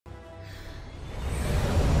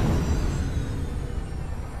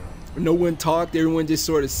No one talked. Everyone just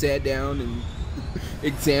sort of sat down and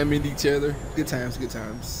examined each other. Good times, good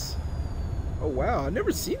times. Oh wow, I've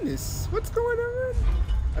never seen this. What's going on?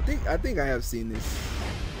 I think I have seen this.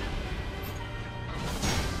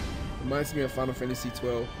 Reminds me of Final Fantasy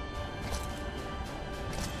 12.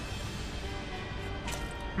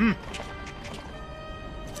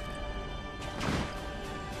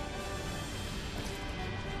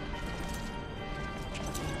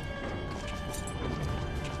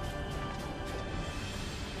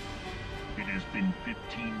 It has been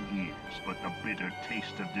 15 years, but the bitter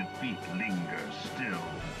taste of defeat lingers still.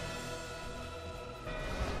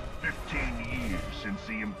 15 years since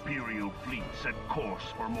the Imperial fleet set course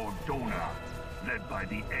for Mordona, led by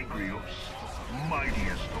the Egrios,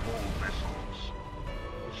 mightiest of all vessels.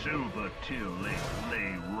 Silver Till Lake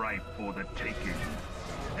lay ripe for the taking,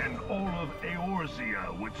 and all of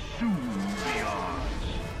Eorzea would soon be ours.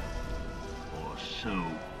 Or so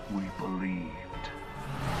we believed.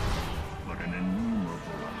 But an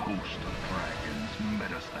innumerable host of dragons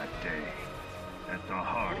met us that day, at the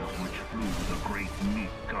heart of which flew the great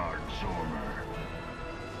Midgard Zormer.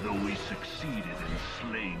 Though we succeeded in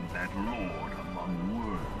slaying that lord among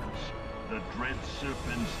worms, the dread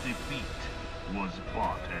serpent's defeat was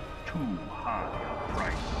bought at too high a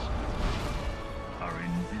price. Our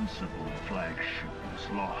invincible flagship was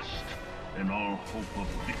lost, and all hope of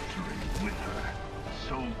victory with her.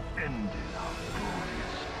 So ended our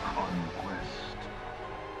glorious conquest.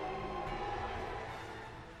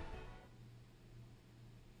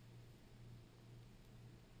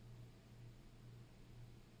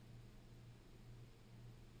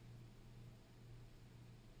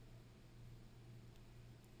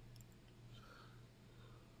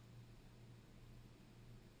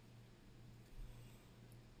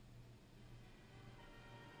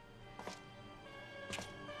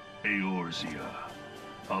 Eorzea,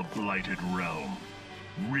 a blighted realm,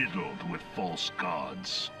 riddled with false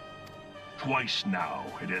gods. Twice now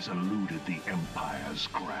it has eluded the Empire's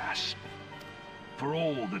grasp. For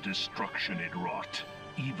all the destruction it wrought,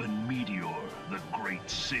 even Meteor, the great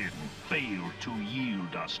sin, failed to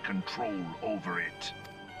yield us control over it.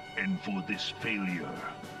 And for this failure,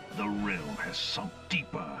 the realm has sunk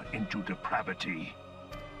deeper into depravity.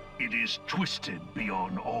 It is twisted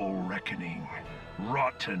beyond all reckoning,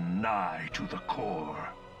 rotten nigh to the core.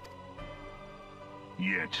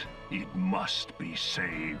 Yet, it must be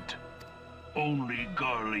saved. Only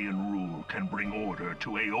Garlean rule can bring order to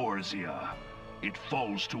Eorzea. It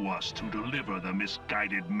falls to us to deliver the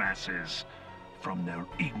misguided masses from their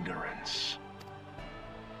ignorance.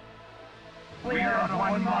 We are of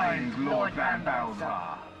one mind, Lord Van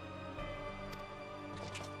Balzar.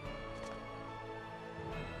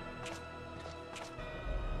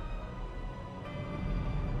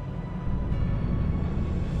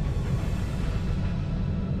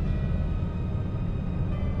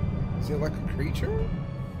 Is it like a creature?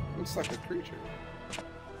 Looks like a creature.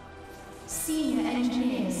 Senior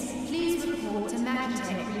engineers, please report to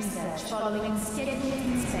Magitech research following scheduled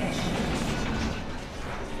inspection.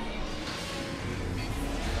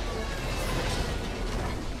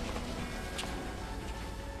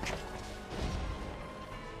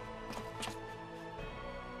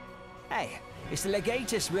 Hey, is the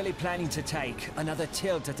Legatus really planning to take another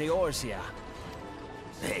tilt at Eorzea?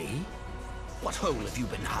 Hey? What hole have you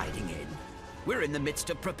been hiding in? We're in the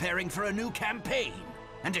midst of preparing for a new campaign,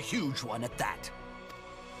 and a huge one at that.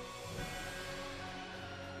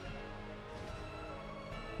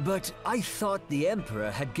 But I thought the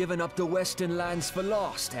Emperor had given up the Western lands for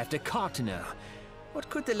lost after Carteneau. What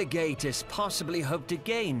could the Legatus possibly hope to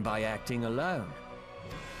gain by acting alone?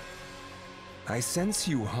 I sense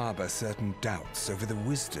you harbor certain doubts over the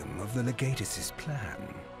wisdom of the Legatus's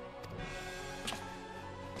plan.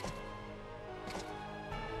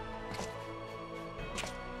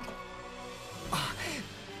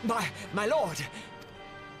 My lord!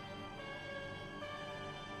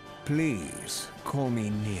 Please, call me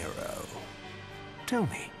Nero. Tell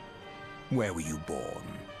me, where were you born?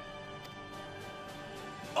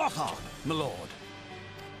 Othon, my lord.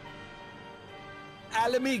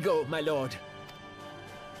 Alamigo, my lord.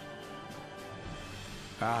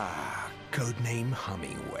 Ah, codename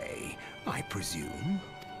Hummingway, I presume.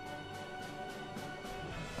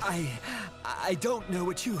 I don't know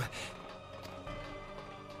what you...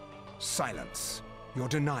 Silence. Your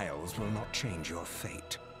denials will not change your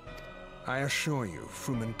fate. I assure you,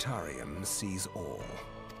 Frumentarium sees all.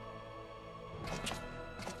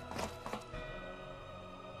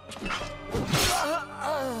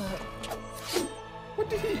 What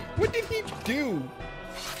did he do?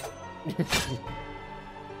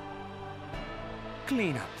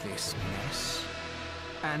 Clean up this mess,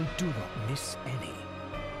 and do not miss any,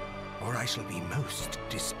 or I shall be most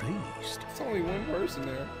displeased. It's only one person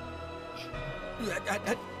there.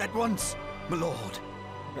 At once, my lord.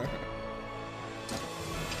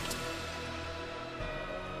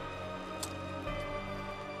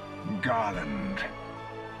 Garland,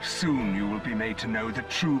 soon you will be made to know the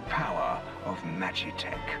true power of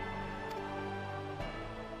Magitech.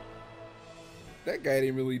 That guy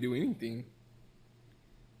didn't really do anything.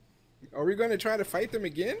 Are we gonna try to fight them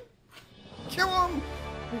again? Kill him!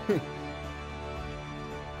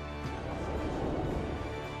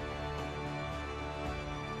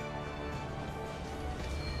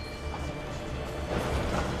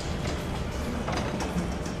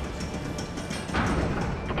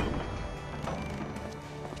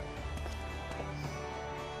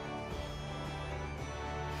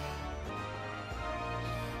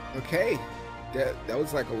 Okay, that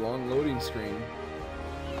was like a long loading screen.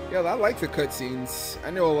 Yeah, I like the cutscenes. I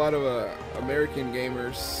know a lot of American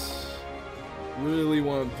gamers really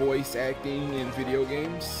want voice acting in video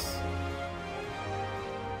games.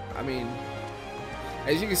 I mean,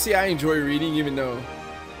 as you can see, I enjoy reading, even though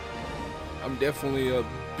I'm definitely a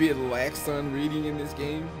bit lax on reading in this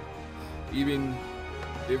game, even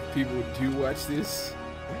if people do watch this.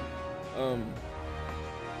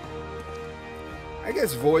 I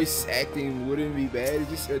guess voice acting wouldn't be bad. It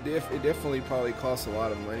just it definitely probably costs a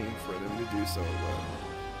lot of money for them to do so.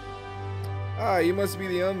 But you must be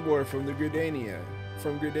the envoy from the Gridania.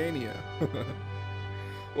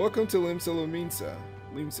 Welcome to Limsa,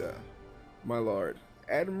 my lord.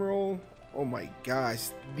 Admiral. Oh my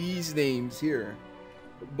gosh, these names here.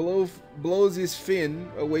 Blows his fin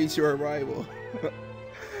awaits your arrival.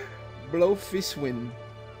 Blowfishwin.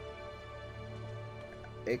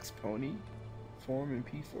 X-Pony. Form in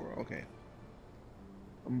P4. Okay.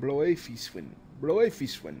 Blowfishwin. I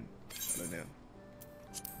don't know.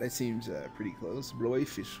 That seems pretty close.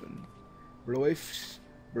 Blowfishwin.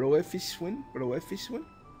 Blowfishwin.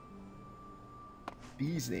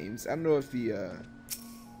 These names. I don't know if the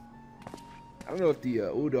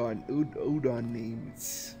Udonian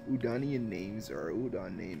names or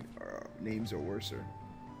Udon names are worse.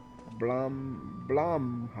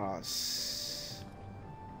 Blomhaus.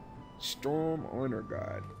 Storm Honor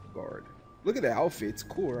Guard. Look at the outfits,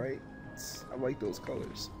 cool, right? I like those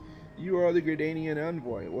colors. You are the Gridanian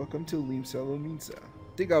envoy. Welcome to Limsa.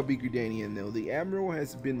 Think I'll be Gridanian though. The Admiral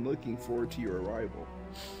has been looking forward to your arrival.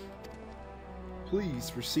 Please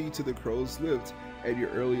proceed to the Crow's Lift at your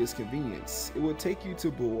earliest convenience. It will take you to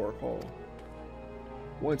Bulwark Hall.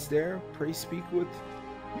 Once there, pray speak with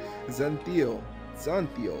Xanthiel.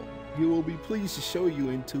 He will be pleased to show you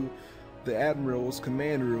into the Admiral's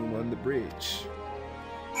command room on the bridge.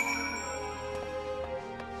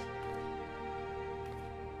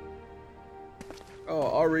 Oh,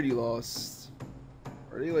 already lost.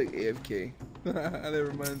 Are they like AFK? That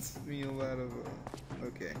reminds me a lot of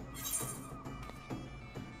okay.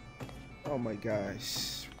 Oh my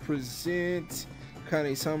gosh. Present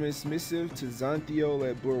Kane-sama's missive to Xanthiel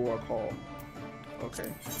at Bulwark Hall.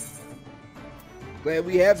 Okay. Glad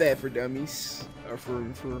we have that for dummies. Or for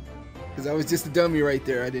because I was just a dummy right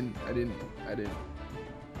there. I didn't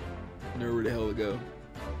know where the hell to go.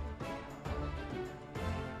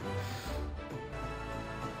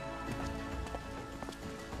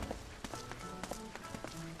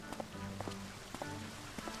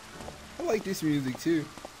 I like this music too.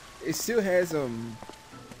 It still has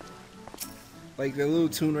like the little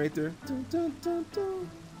tune right there. Dun, dun, dun, dun.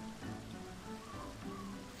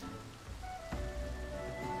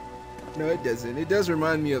 No, it doesn't. It does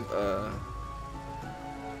remind me of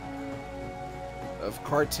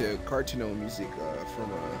Cartino music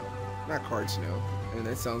from not Cartino, and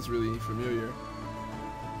that sounds really familiar.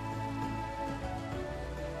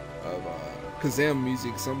 Of Kazam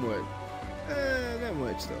music, somewhat. Not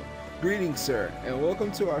much though. Greetings, sir, and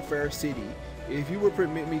welcome to our fair city. If you would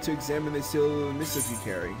permit me to examine the seal of the missive you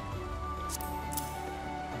carry.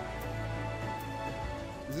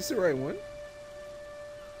 Is this the right one?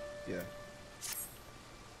 Yeah.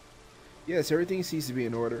 Yes, everything seems to be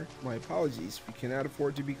in order. My apologies. We cannot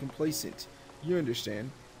afford to be complacent. You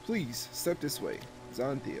understand. Please, step this way.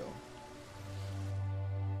 Xanthiel.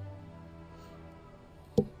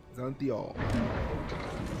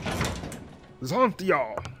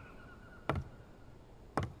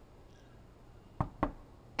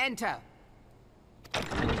 Enter.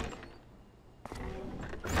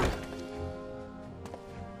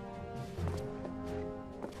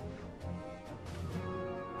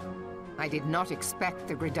 I did not expect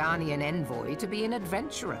the Gridanian envoy to be an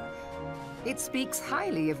adventurer. It speaks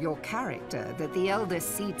highly of your character that the Elder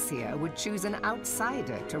Seedseer would choose an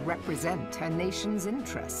outsider to represent her nation's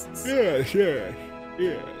interests. Yes, yes,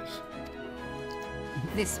 yes.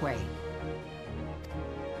 This way.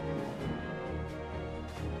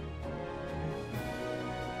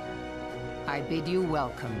 I bid you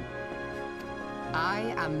welcome.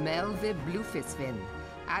 I am Melvib Blufisvin,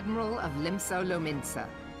 Admiral of Limso Lominsa,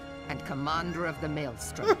 and Commander of the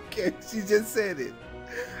Maelstrom. Okay, she just said it.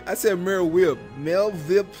 I said Melvib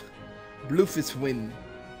Blufisvin.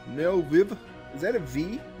 Melvib? Is that a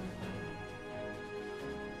V?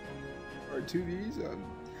 Or two V's?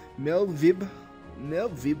 Melvib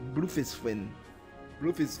Blufisvin.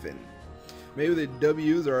 Blufisvin. Maybe the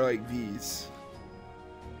W's are like V's.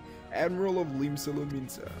 Admiral of Limsa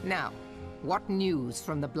Lominsa. Now, what news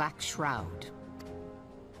from the Black Shroud?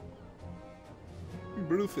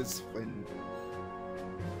 Blufisvin.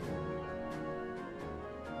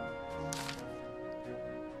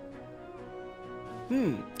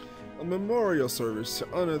 A memorial service to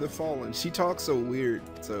honor the fallen. She talks so weird,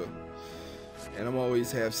 so, and I'm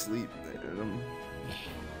always half asleep.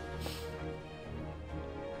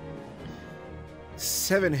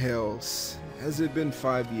 Seven Hells. Has it been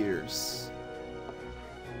 5 years?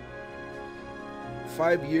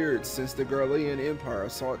 5 years since the Garlean Empire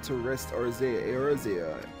sought to wrest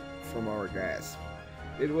Eorzea from our grasp.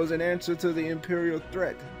 It was an answer to the Imperial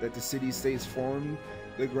threat that the city-states formed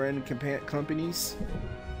the Grand Companies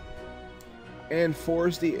and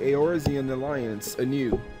forged the Eorzean alliance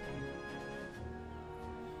anew.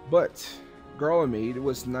 But Garlemald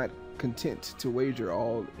was not content to wager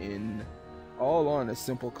all on a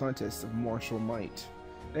simple contest of martial might.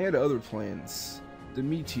 They had other plans. The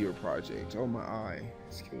Meteor Project. Oh, my eye.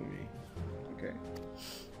 It's killing me. Okay.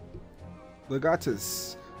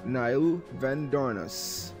 Legatus Nile Van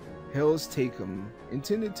Darnus, Hell's Takem,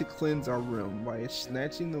 intended to cleanse our realm by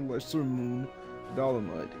snatching the lesser moon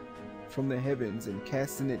Dalamud from the heavens and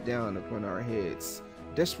casting it down upon our heads.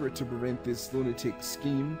 Desperate to prevent this lunatic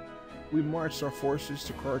scheme, we marched our forces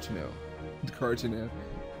to Cartano. Cartano.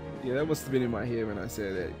 Yeah, that must have been in my head when I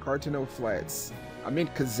said that. Cartano Flats. I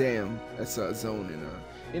meant Kazam. That's a zone in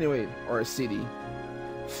anyway, or a city.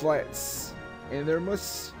 Flats. And there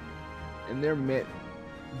met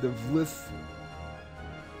the Vith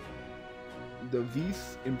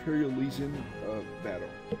Imperial Legion battle.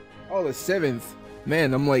 Oh, the 7th.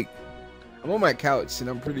 Man, I'm on my couch and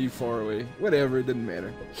I'm pretty far away. Whatever, it doesn't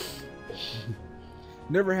matter.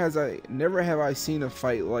 Never have I seen a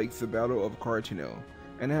fight like the Battle of Cartano,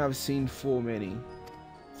 and I have seen full many.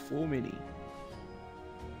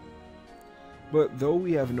 But though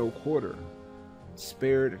we have no quarter,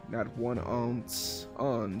 spared not 1 ounce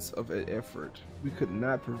of effort, we could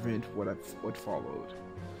not prevent what followed.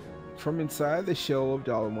 From inside the shell of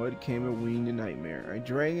Dalamud came a winged nightmare, a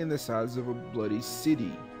dragon the size of a bloody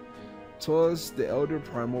city. 'Twas the elder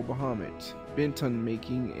primal Bahamut, bent on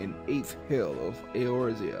making an 8th hell of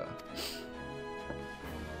Eorzea.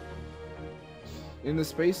 In the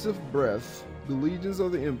space of breath, the legions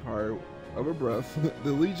of the Empire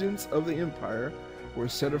were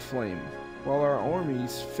set aflame, while our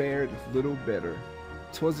armies fared little better.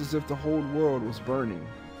 'Twas as if the whole world was burning.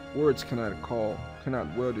 Words cannot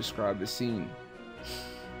well describe the scene.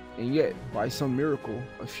 And yet, by some miracle,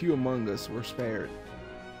 a few among us were spared.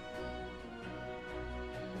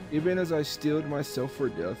 Even as I steeled myself for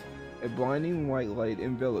death, a blinding white light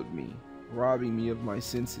enveloped me, robbing me of my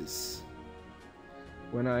senses.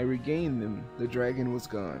 When I regained them, the dragon was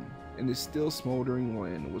gone, and the still smoldering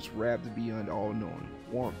land was wrapped beyond all knowing,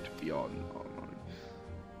 warmed beyond all knowing.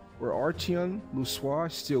 Were Archeon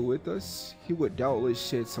Lussois still with us, he would doubtless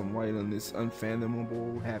shed some light on this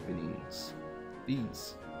unfathomable happenings.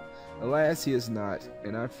 These. Alas, he is not,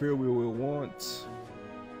 and I fear we will want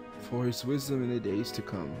for his wisdom in the days to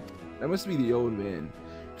come. That must be the old man.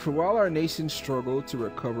 For while our nation struggled to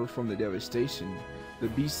recover from the devastation, the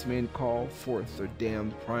beastmen called forth their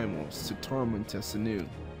damned primals to torment us anew.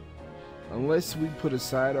 Unless we put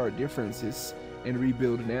aside our differences and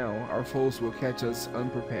rebuild now, our foes will catch us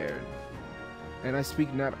unprepared. And I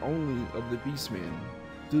speak not only of the beastmen.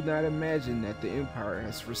 Do not imagine that the Empire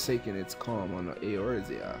has forsaken its calm on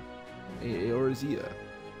Eorzea.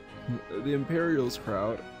 The Imperials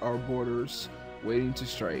crowd our borders, waiting to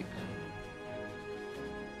strike.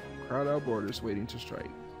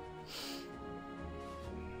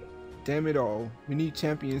 Damn it all, we need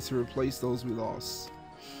champions to replace those we lost.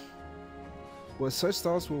 But such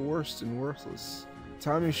thoughts were worse and worthless.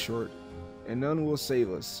 Time is short, and none will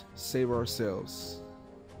save us, save ourselves.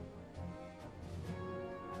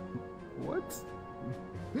 What?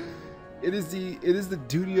 It is the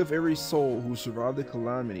duty of every soul who survived the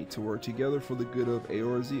calamity to work together for the good of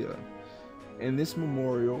Eorzea, and this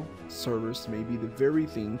memorial service may be the very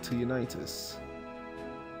thing to unite us.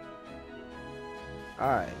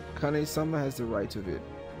 I, Kane-sama, has the right of it.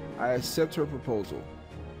 I accept her proposal.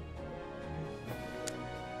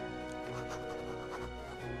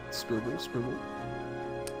 Scribble, scribble.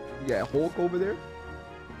 You got Hulk over there?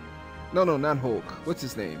 No, not Hulk. What's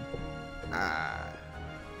his name?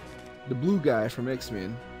 The blue guy from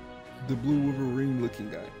X-Men. The blue Wolverine looking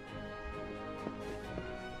guy.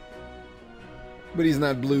 But he's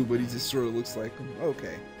not blue, but he just sort of looks like him.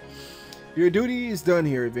 Okay. Your duty is done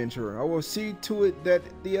here, adventurer. I will see to it that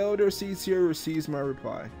the elder sees here receives my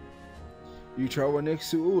reply. You travel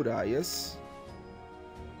next to Uda, yes?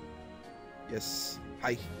 Yes.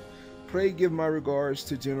 Hi. Pray give my regards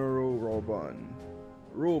to General Reborn.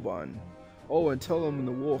 Oh, and tell him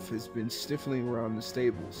the wolf has been sniffling around the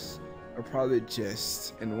stables. A private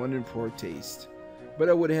jest and one in poor taste. But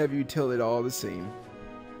I would have you tell it all the same.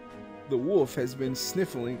 The wolf has been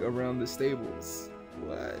sniffling around the stables.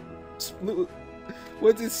 What?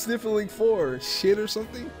 What's it sniffling for? Shit or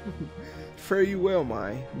something? Fare you well,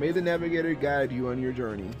 May the navigator guide you on your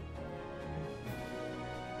journey.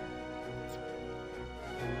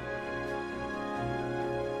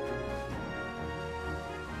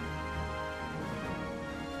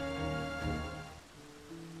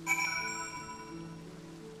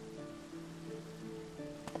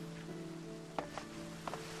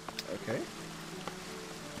 Okay.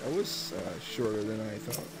 That was shorter than I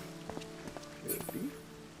thought it would be.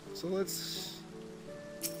 So let's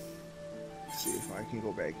see if I can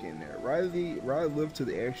go back in there. Ride live to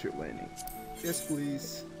the airship landing. Yes,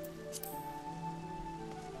 please.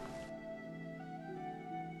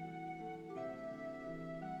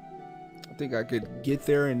 I think I could get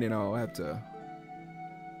there and then I'll have to,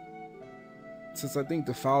 since I think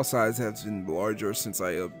the file size has been larger since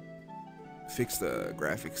I fixed the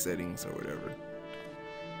graphic settings or whatever.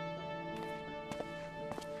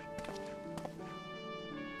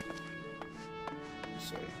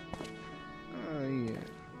 Yeah.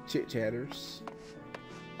 Chit chatters.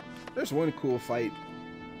 There's one cool fight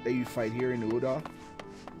that you fight here in Uda.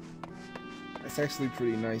 It's actually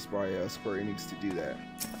pretty nice by Square Enix to do that.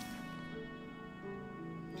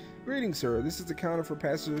 Greetings, sir. This is the counter for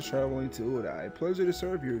passengers traveling to Uda. A pleasure to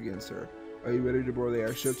serve you again, sir. Are you ready to board the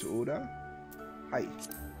airship to Uda? Hi.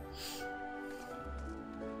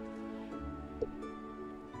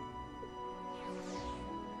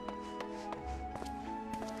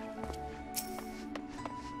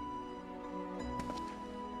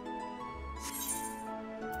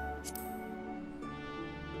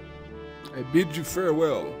 I bid you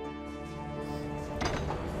farewell.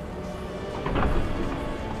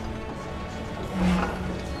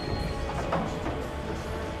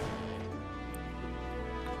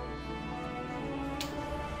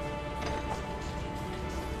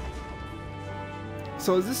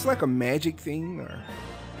 So is this like a magic thing, or?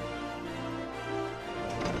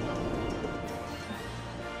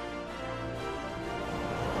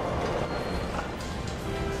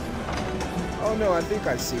 Oh no, I think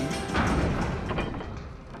I see.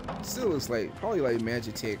 Still looks like, probably like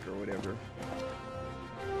Magitech or whatever.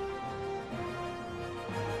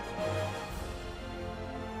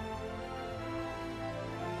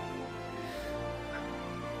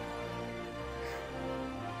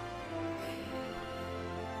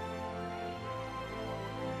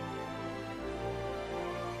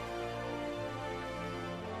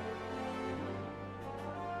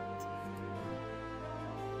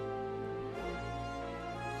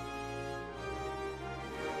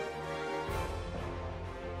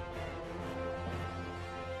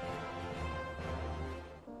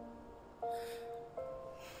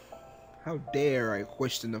 How dare I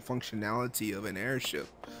question the functionality of an airship,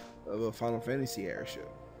 of a Final Fantasy airship.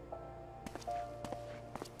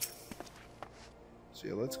 So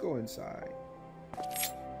yeah, let's go inside.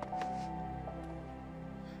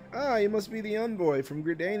 Ah, you must be the envoy from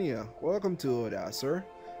Gridania. Welcome to Oda, sir.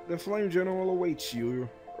 The Flame General awaits your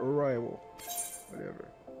arrival. Whatever.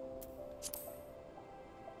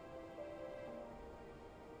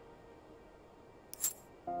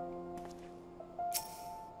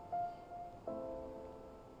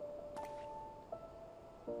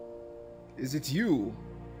 Is it you?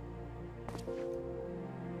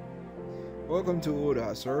 Welcome to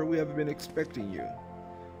Uda, sir. We have been expecting you.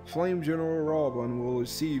 Flame General Reborn will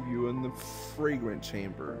receive you in the fragrant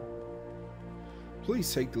chamber.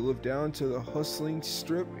 Please take the lift down to the hustling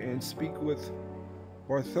strip and speak with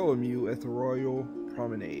Bartholomew at the Royal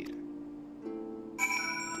Promenade.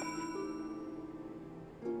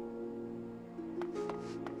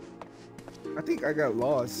 I think I got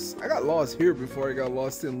lost. I got lost here before I got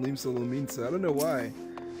lost in Limsa Lominsa. I don't know why.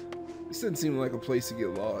 This doesn't seem like a place to get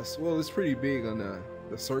lost. Well, it's pretty big on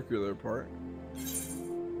the circular part.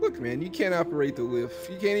 Look, man, you can't operate the lift.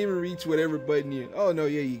 You can't even reach whatever button you... Oh, no,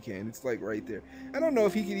 yeah, you can. It's like right there. I don't know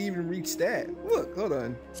if he can even reach that. Look, hold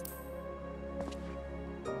on.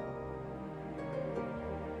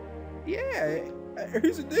 Yeah,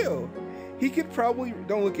 here's the deal. He could probably...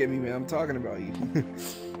 Don't look at me, man. I'm talking about you.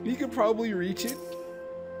 He could probably reach it,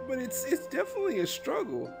 but it's definitely a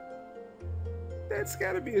struggle. That's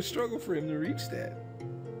got to be a struggle for him to reach that.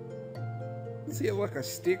 Does he have like a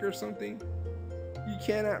stick or something? You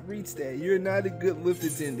cannot reach that. You're not a good lift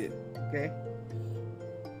attendant, okay?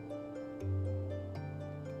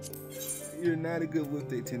 You're not a good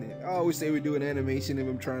lift attendant. I always say we do an animation of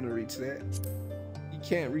him trying to reach that. You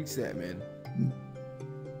can't reach that, man.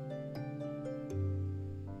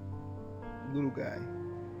 Little guy.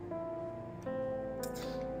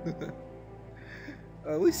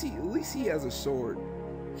 At least he has a sword.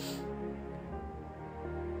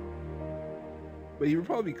 But he would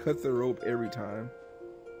probably cut the rope every time.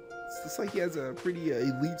 It's just like he has a pretty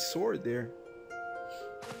elite sword there.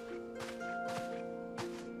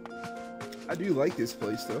 I do like this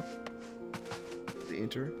place though. The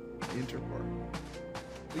enter part.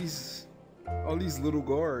 All these little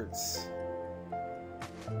guards.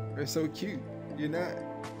 They're so cute. You're not.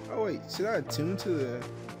 Oh wait, should I attune to the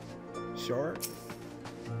shard?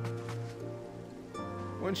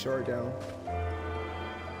 One shard down.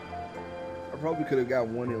 I probably could have got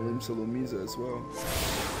one in Limsa Lominsa as well.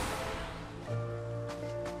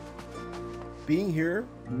 Being here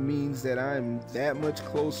means that I'm that much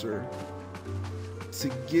closer to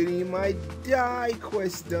getting my die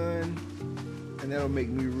quest done, and that'll make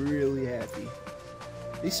me really happy.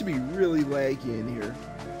 It used to be really laggy in here.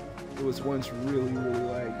 It was once really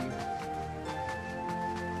laggy.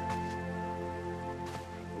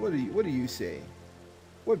 What do you say?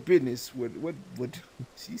 What business would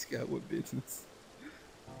she's got what business?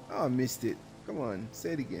 Oh, I missed it. Come on,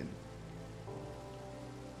 say it again.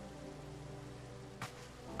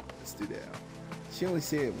 Let's do that. She only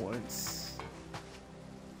said it once.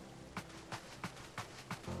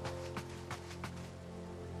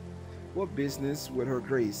 What business would her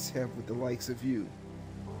grace have with the likes of you?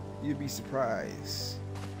 You'd be surprised.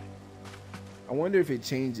 I wonder if it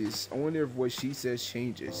changes. I wonder if what she says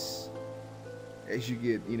changes as you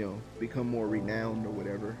get, you know, become more renowned or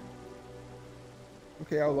whatever.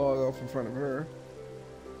 Okay, I'll log off in front of her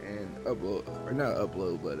and upload, or not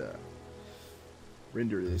upload, but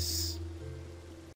render this.